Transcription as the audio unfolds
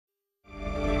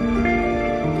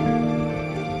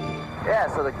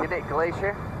Yeah, so the Cain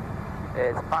Glacier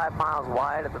is 5 miles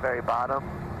wide at the very bottom,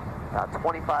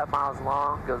 25 miles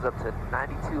long, goes up to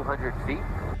 9,200 feet.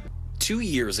 2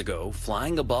 years ago,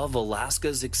 flying above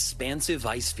Alaska's expansive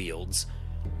ice fields.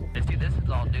 See, this is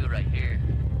all new right here.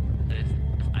 This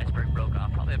iceberg broke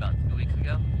off probably about 2 weeks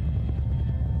ago.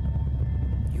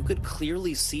 You could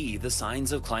clearly see the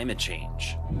signs of climate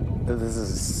change. This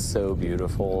is so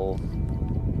beautiful,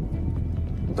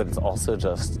 but it's also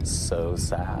just so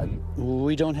sad.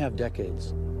 We don't have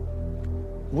decades.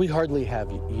 We hardly have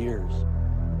years.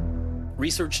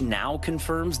 Research now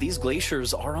confirms these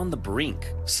glaciers are on the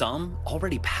brink, some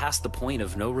already past the point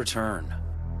of no return.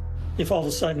 If all of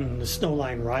a sudden the snow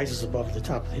line rises above the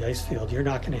top of the ice field, you're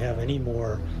not going to have any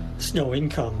more snow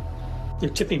income.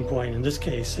 Your tipping point in this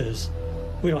case is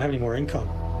we don't have any more income.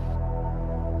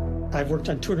 I've worked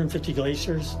on 250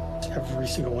 glaciers. Every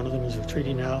single one of them is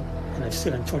retreating now, and I've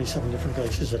stood on 27 different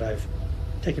glaciers that I've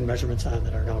taken measurements on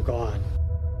that are now gone.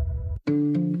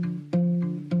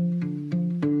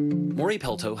 Mauri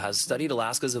Pelto has studied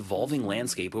Alaska's evolving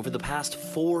landscape over the past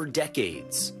 4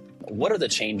 decades. What are the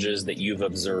changes that you've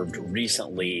observed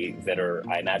recently that are,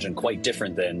 I imagine, quite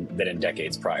different than in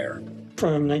decades prior?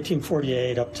 From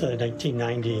 1948 up to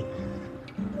 1990,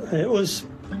 it was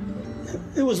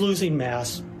losing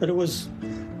mass, but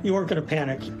you weren't going to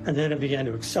panic, and then it began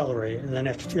to accelerate, and then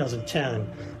after 2010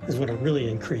 is when it really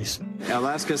increased.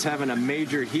 Alaska's having a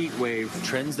major heat wave.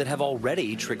 Trends that have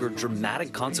already triggered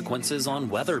dramatic consequences on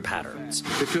weather patterns.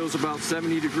 It feels about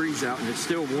 70 degrees out, and it's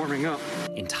still warming up.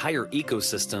 Entire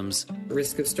ecosystems.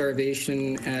 Risk of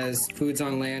starvation as foods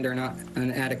on land are not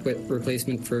an adequate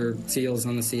replacement for seals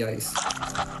on the sea ice.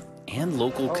 And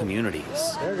local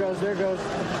communities. There it goes.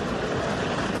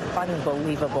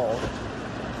 Unbelievable.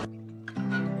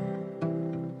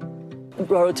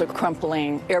 Roads are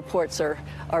crumpling, airports are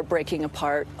breaking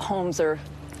apart, homes are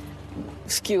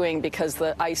skewing because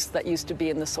the ice that used to be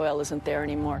in the soil isn't there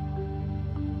anymore.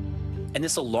 And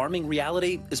this alarming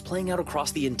reality is playing out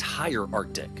across the entire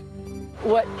Arctic.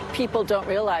 What people don't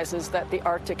realize is that the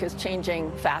Arctic is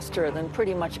changing faster than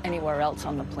pretty much anywhere else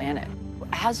on the planet.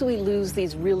 As we lose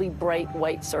these really bright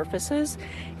white surfaces,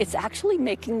 it's actually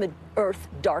making the Earth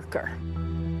darker.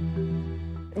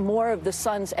 More of the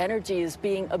sun's energy is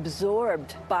being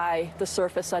absorbed by the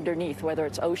surface underneath, whether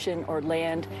it's ocean or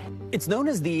land. It's known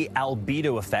as the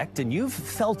albedo effect, and you've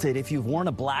felt it if you've worn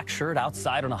a black shirt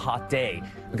outside on a hot day,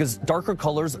 because darker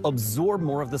colors absorb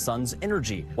more of the sun's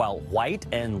energy, while white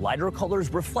and lighter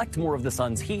colors reflect more of the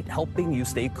sun's heat, helping you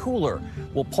stay cooler.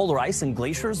 Well, polar ice and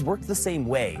glaciers work the same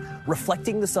way,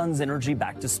 reflecting the sun's energy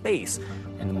back to space.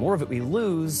 And the more of it we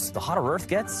lose, the hotter Earth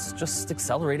gets, just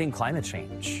accelerating climate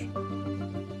change.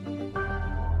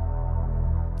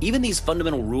 Even these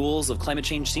fundamental rules of climate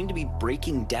change seem to be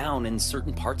breaking down in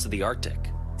certain parts of the Arctic.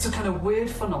 It's a kind of weird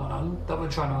phenomenon that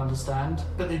we're trying to understand,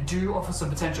 but they do offer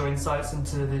some potential insights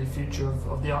into the future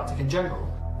of the Arctic in general.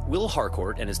 Will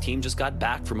Harcourt and his team just got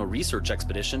back from a research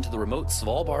expedition to the remote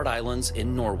Svalbard Islands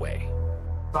in Norway.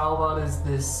 Svalbard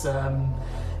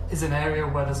is an area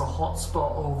where there's a hot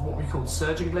spot of what we call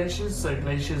surging glaciers, so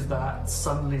glaciers that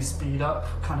suddenly speed up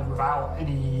kind of without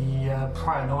any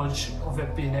prior knowledge of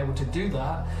it being able to do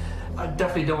that. I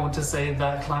definitely don't want to say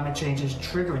that climate change is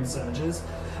triggering surges,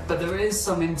 but there is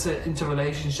some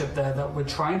interrelationship there that we're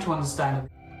trying to understand.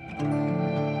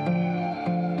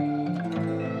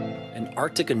 An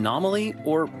Arctic anomaly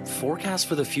or forecast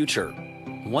for the future?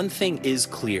 One thing is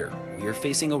clear. We are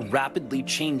facing a rapidly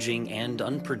changing and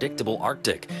unpredictable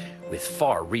Arctic with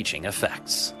far-reaching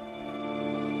effects.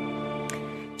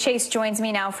 Chase joins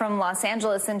me now from Los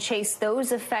Angeles. And Chase,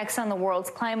 those effects on the world's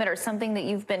climate are something that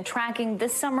you've been tracking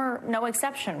this summer, no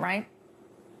exception, right?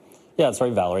 Yeah, that's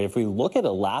right, Valerie. If we look at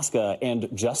Alaska, and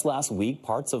just last week,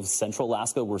 parts of central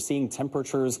Alaska, we're seeing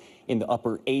temperatures in the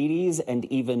upper 80s and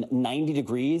even 90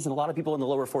 degrees. And a lot of people in the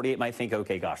lower 48 might think,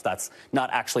 okay, gosh, that's not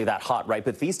actually that hot, right?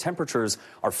 But these temperatures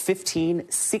are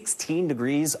 15, 16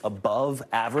 degrees above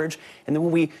average. And then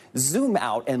when we zoom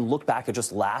out and look back at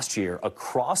just last year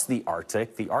across the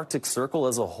Arctic Circle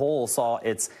as a whole saw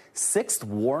its 6th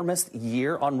warmest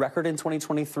year on record in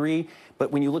 2023.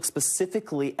 But when you look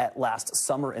specifically at last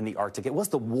summer in the Arctic, it was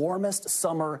the warmest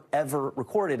summer ever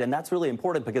recorded. And that's really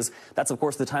important because that's, of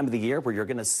course, the time of the year where you're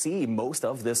going to see most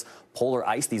of this polar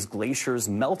ice, these glaciers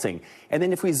melting. And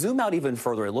then if we zoom out even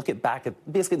further and look back at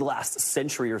basically the last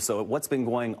century or so at what's been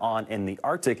going on in the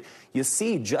Arctic, you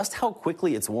see just how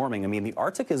quickly it's warming. I mean, the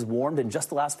Arctic has warmed in just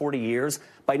the last 40 years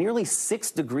by nearly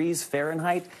 6 degrees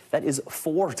Fahrenheit. That is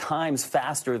 4 times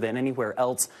faster than anywhere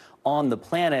else on the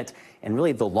planet. And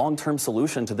really, the long-term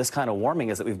solution to this kind of warming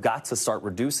is that we've got to start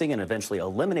reducing and eventually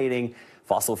eliminating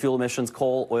fossil fuel emissions,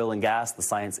 coal, oil, and gas. The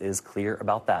science is clear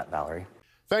about that, Valerie.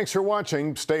 Thanks for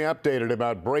watching. Stay updated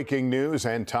about breaking news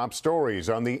and top stories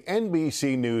on the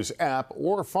NBC News app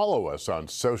or follow us on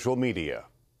social media.